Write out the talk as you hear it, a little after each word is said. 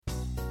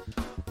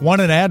Want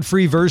an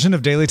ad-free version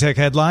of Daily Tech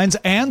Headlines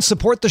and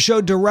support the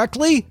show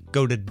directly?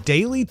 Go to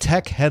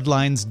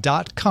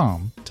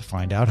dailytechheadlines.com to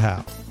find out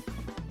how.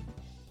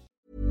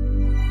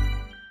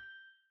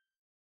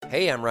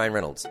 Hey, I'm Ryan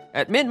Reynolds.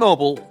 At Mint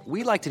Mobile,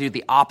 we like to do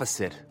the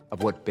opposite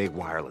of what Big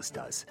Wireless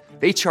does.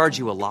 They charge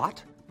you a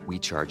lot, we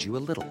charge you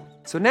a little.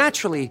 So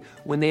naturally,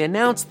 when they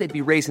announced they'd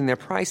be raising their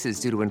prices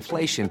due to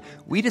inflation,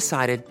 we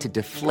decided to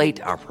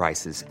deflate our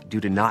prices due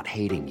to not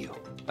hating you.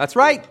 That's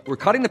right. We're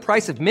cutting the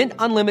price of Mint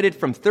Unlimited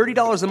from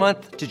 $30 a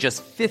month to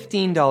just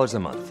 $15 a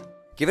month.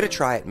 Give it a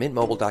try at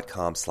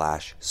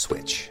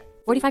mintmobile.com/switch.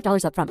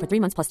 $45 up front for 3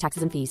 months plus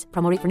taxes and fees.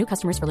 Promo rate for new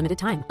customers for limited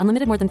time.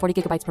 Unlimited more than 40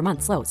 gigabytes per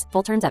month. Slows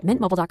full terms at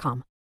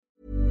mintmobile.com.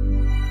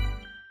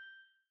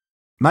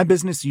 My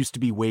business used to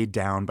be weighed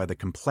down by the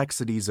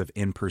complexities of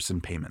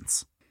in-person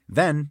payments.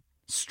 Then,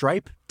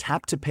 Stripe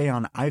Tap to Pay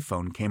on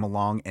iPhone came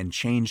along and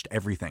changed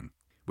everything.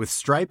 With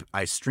Stripe,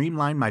 I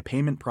streamlined my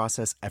payment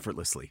process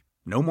effortlessly.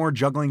 No more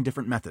juggling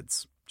different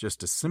methods.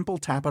 Just a simple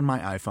tap on my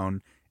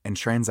iPhone and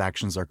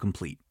transactions are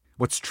complete.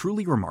 What's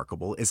truly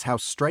remarkable is how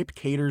Stripe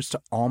caters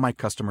to all my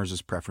customers'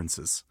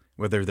 preferences.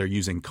 Whether they're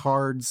using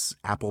cards,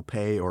 Apple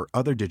Pay, or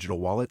other digital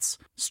wallets,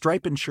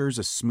 Stripe ensures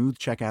a smooth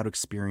checkout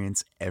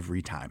experience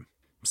every time.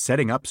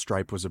 Setting up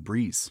Stripe was a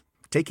breeze,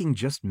 taking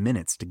just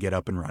minutes to get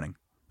up and running.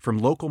 From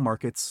local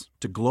markets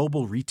to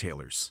global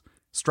retailers,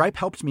 Stripe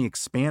helped me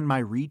expand my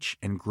reach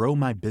and grow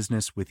my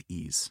business with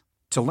ease.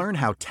 To learn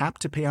how Tap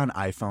to Pay on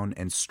iPhone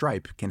and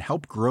Stripe can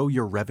help grow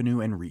your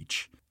revenue and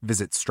reach,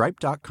 visit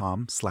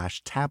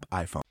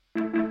stripe.com/tapiphone.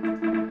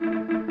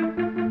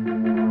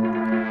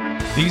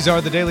 These are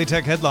the Daily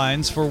Tech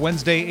Headlines for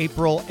Wednesday,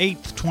 April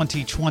 8th,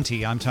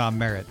 2020. I'm Tom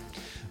Merritt.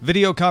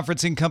 Video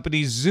conferencing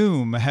company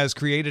Zoom has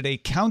created a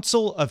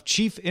Council of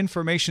Chief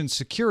Information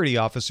Security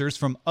Officers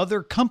from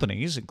other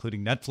companies,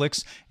 including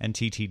Netflix,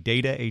 NTT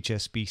Data,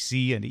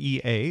 HSBC, and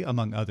EA,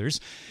 among others.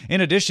 In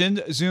addition,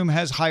 Zoom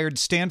has hired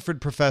Stanford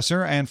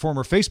professor and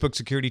former Facebook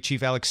security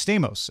chief Alex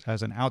Stamos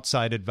as an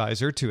outside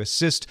advisor to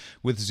assist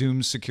with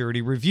Zoom's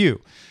security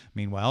review.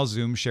 Meanwhile,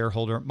 Zoom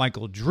shareholder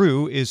Michael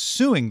Drew is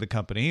suing the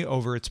company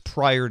over its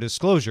prior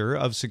disclosure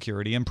of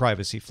security and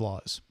privacy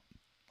flaws.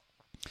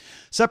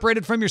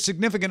 Separated from your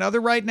significant other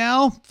right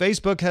now,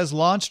 Facebook has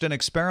launched an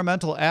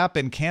experimental app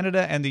in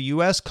Canada and the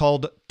U.S.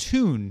 called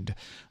Tuned,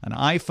 an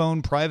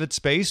iPhone private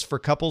space for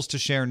couples to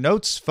share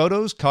notes,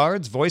 photos,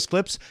 cards, voice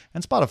clips,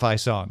 and Spotify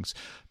songs.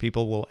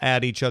 People will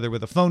add each other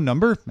with a phone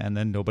number, and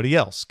then nobody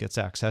else gets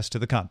access to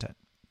the content.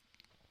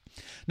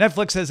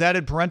 Netflix has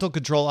added parental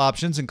control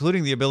options,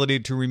 including the ability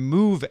to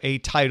remove a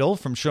title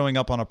from showing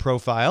up on a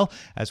profile,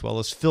 as well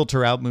as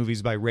filter out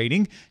movies by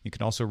rating. You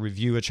can also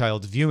review a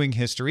child's viewing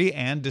history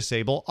and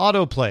disable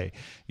autoplay.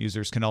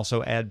 Users can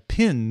also add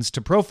pins to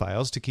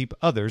profiles to keep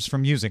others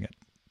from using it.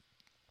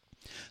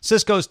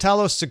 Cisco's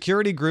Talos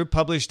Security Group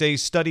published a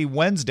study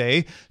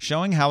Wednesday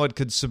showing how it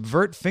could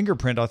subvert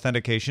fingerprint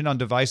authentication on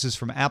devices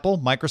from Apple,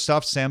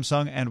 Microsoft,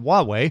 Samsung, and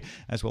Huawei,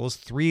 as well as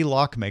 3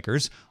 lock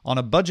makers, on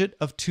a budget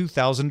of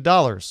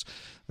 $2,000.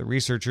 The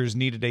researchers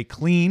needed a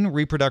clean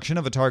reproduction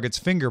of a target's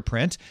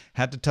fingerprint,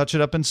 had to touch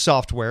it up in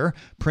software,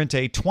 print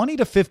a 20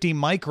 to 50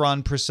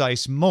 micron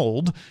precise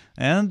mold,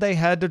 and they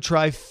had to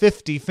try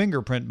 50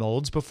 fingerprint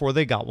molds before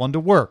they got one to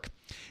work.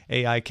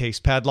 AI Case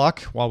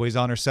Padlock, Huawei's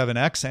Honor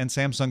 7X, and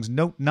Samsung's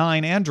Note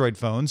 9 Android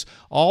phones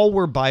all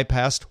were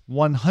bypassed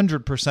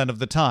 100% of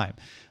the time.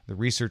 The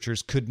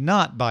researchers could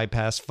not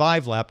bypass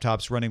 5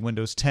 laptops running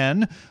Windows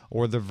 10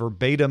 or the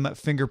Verbatim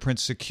Fingerprint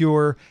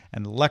Secure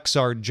and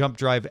Lexar Jump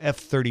Drive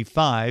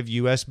F35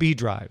 USB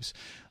drives.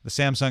 The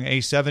Samsung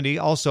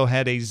A70 also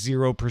had a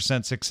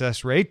 0%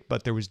 success rate,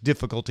 but there was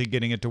difficulty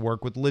getting it to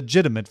work with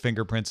legitimate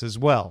fingerprints as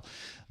well.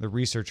 The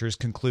researchers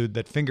conclude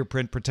that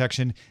fingerprint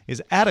protection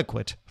is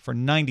adequate for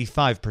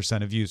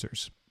 95% of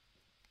users.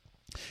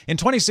 In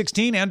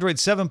 2016, Android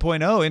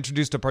 7.0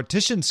 introduced a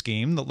partition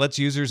scheme that lets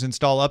users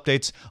install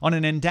updates on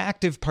an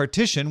inactive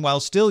partition while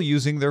still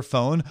using their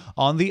phone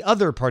on the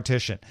other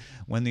partition.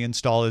 When the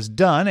install is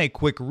done, a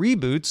quick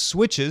reboot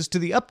switches to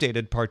the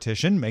updated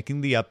partition,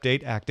 making the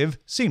update active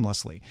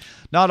seamlessly.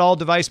 Not all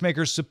device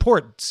makers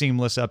support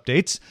seamless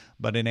updates,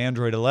 but in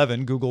Android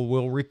 11, Google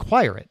will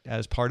require it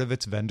as part of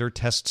its vendor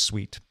test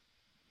suite.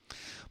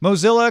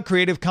 Mozilla,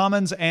 Creative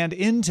Commons, and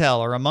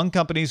Intel are among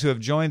companies who have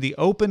joined the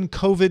Open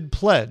COVID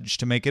Pledge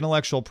to make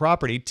intellectual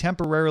property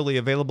temporarily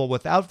available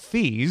without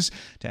fees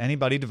to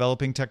anybody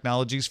developing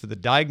technologies for the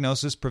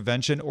diagnosis,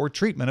 prevention, or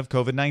treatment of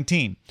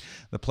COVID-19.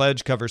 The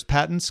pledge covers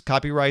patents,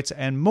 copyrights,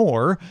 and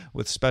more,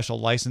 with special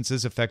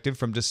licenses effective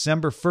from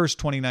December 1st,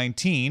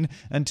 2019,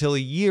 until a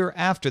year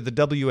after the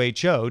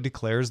WHO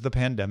declares the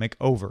pandemic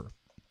over.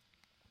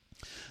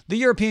 The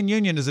European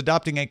Union is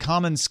adopting a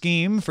common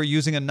scheme for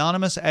using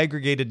anonymous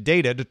aggregated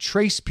data to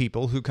trace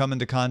people who come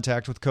into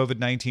contact with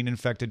COVID-19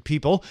 infected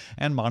people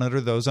and monitor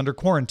those under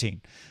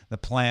quarantine. The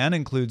plan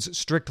includes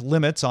strict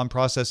limits on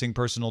processing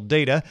personal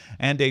data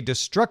and a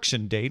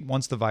destruction date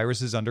once the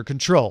virus is under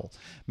control.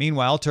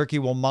 Meanwhile, Turkey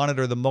will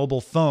monitor the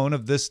mobile phone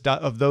of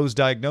those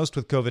diagnosed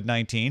with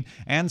COVID-19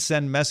 and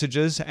send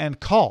messages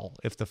and call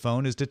if the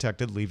phone is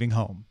detected leaving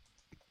home.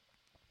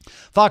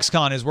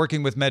 Foxconn is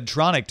working with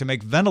Medtronic to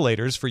make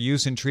ventilators for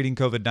use in treating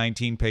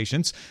COVID-19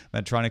 patients.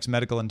 Medtronic's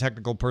medical and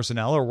technical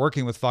personnel are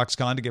working with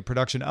Foxconn to get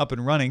production up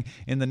and running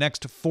in the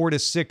next 4 to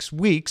 6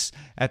 weeks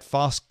at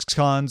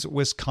Foxconn's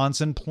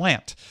Wisconsin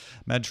plant.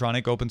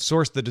 Medtronic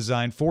open-sourced the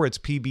design for its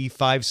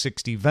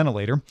PB560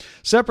 ventilator.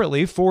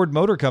 Separately, Ford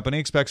Motor Company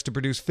expects to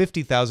produce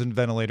 50,000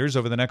 ventilators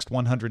over the next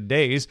 100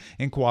 days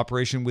in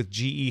cooperation with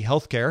GE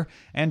Healthcare,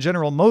 and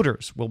General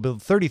Motors will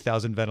build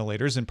 30,000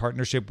 ventilators in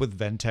partnership with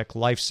Ventec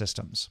Life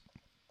Systems.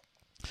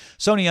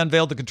 Sony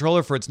unveiled the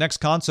controller for its next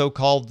console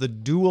called the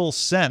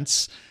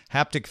DualSense.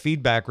 Haptic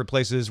feedback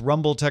replaces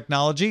rumble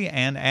technology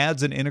and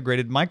adds an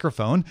integrated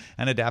microphone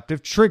and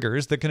adaptive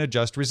triggers that can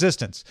adjust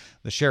resistance.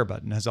 The share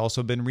button has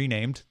also been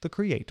renamed the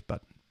create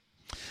button.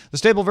 The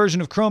stable version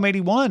of Chrome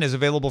 81 is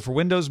available for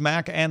Windows,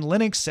 Mac, and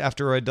Linux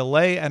after a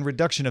delay and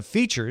reduction of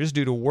features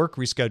due to work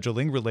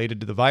rescheduling related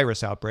to the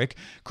virus outbreak.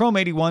 Chrome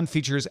 81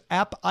 features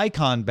app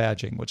icon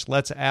badging, which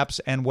lets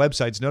apps and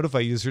websites notify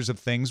users of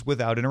things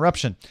without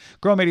interruption.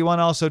 Chrome 81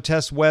 also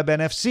tests Web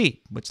NFC,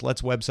 which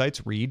lets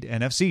websites read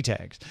NFC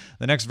tags.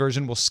 The next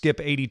version will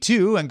skip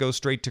 82 and go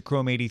straight to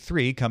Chrome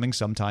 83, coming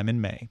sometime in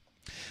May.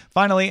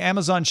 Finally,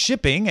 Amazon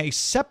Shipping, a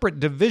separate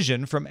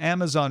division from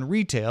Amazon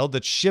Retail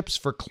that ships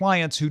for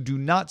clients who do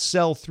not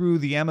sell through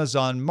the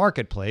Amazon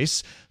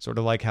Marketplace, sort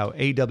of like how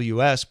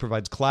AWS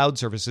provides cloud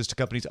services to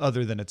companies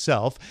other than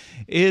itself,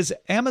 is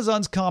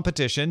Amazon's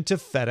competition to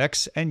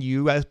FedEx and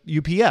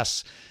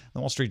UPS. The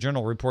Wall Street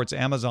Journal reports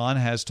Amazon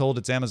has told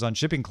its Amazon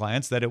Shipping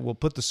clients that it will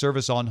put the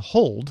service on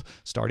hold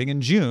starting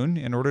in June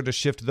in order to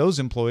shift those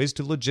employees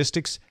to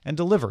logistics and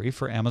delivery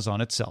for Amazon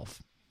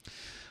itself.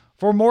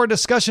 For more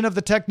discussion of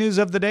the tech news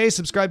of the day,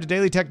 subscribe to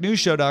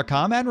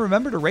dailytechnewsshow.com and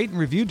remember to rate and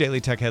review Daily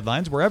Tech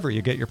Headlines wherever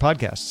you get your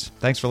podcasts.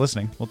 Thanks for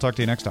listening. We'll talk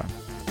to you next time.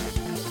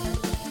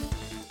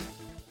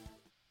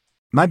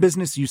 My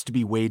business used to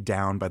be weighed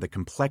down by the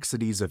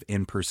complexities of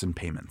in-person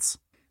payments.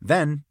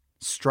 Then,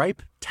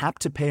 Stripe Tap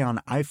to Pay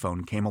on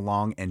iPhone came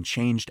along and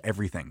changed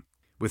everything.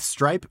 With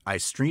Stripe, I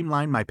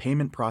streamlined my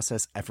payment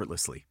process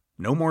effortlessly.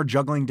 No more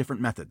juggling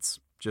different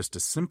methods. Just a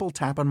simple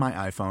tap on my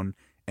iPhone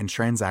and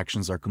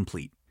transactions are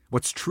complete.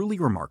 What's truly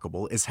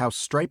remarkable is how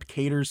Stripe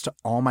caters to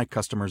all my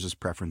customers'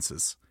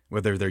 preferences.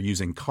 Whether they're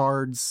using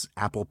cards,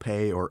 Apple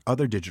Pay, or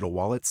other digital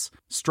wallets,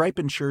 Stripe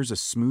ensures a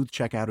smooth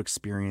checkout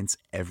experience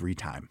every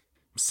time.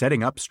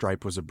 Setting up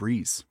Stripe was a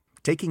breeze,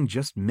 taking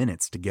just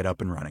minutes to get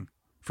up and running.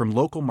 From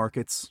local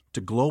markets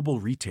to global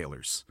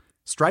retailers,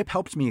 Stripe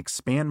helped me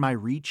expand my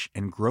reach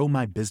and grow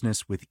my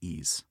business with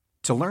ease.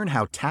 To learn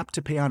how Tap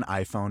to Pay on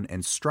iPhone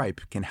and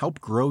Stripe can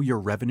help grow your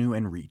revenue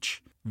and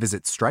reach,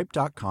 visit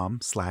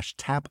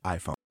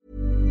stripe.com/tapiphone.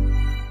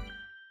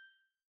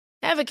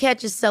 Ever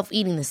catch yourself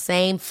eating the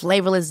same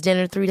flavorless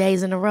dinner 3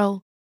 days in a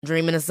row?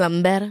 Dreaming of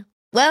something better?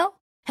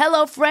 Well,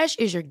 HelloFresh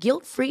is your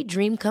guilt-free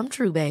dream come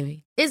true,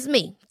 baby. It's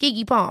me,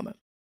 Keke Palmer.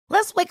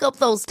 Let's wake up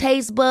those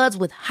taste buds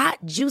with hot,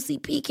 juicy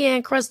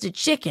pecan-crusted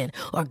chicken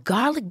or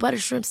garlic butter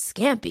shrimp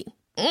scampi.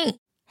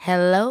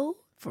 Hello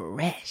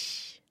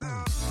Fresh.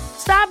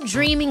 Stop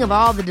dreaming of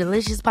all the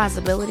delicious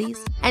possibilities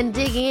and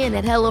dig in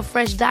at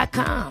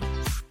HelloFresh.com.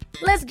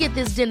 Let's get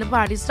this dinner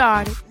party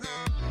started.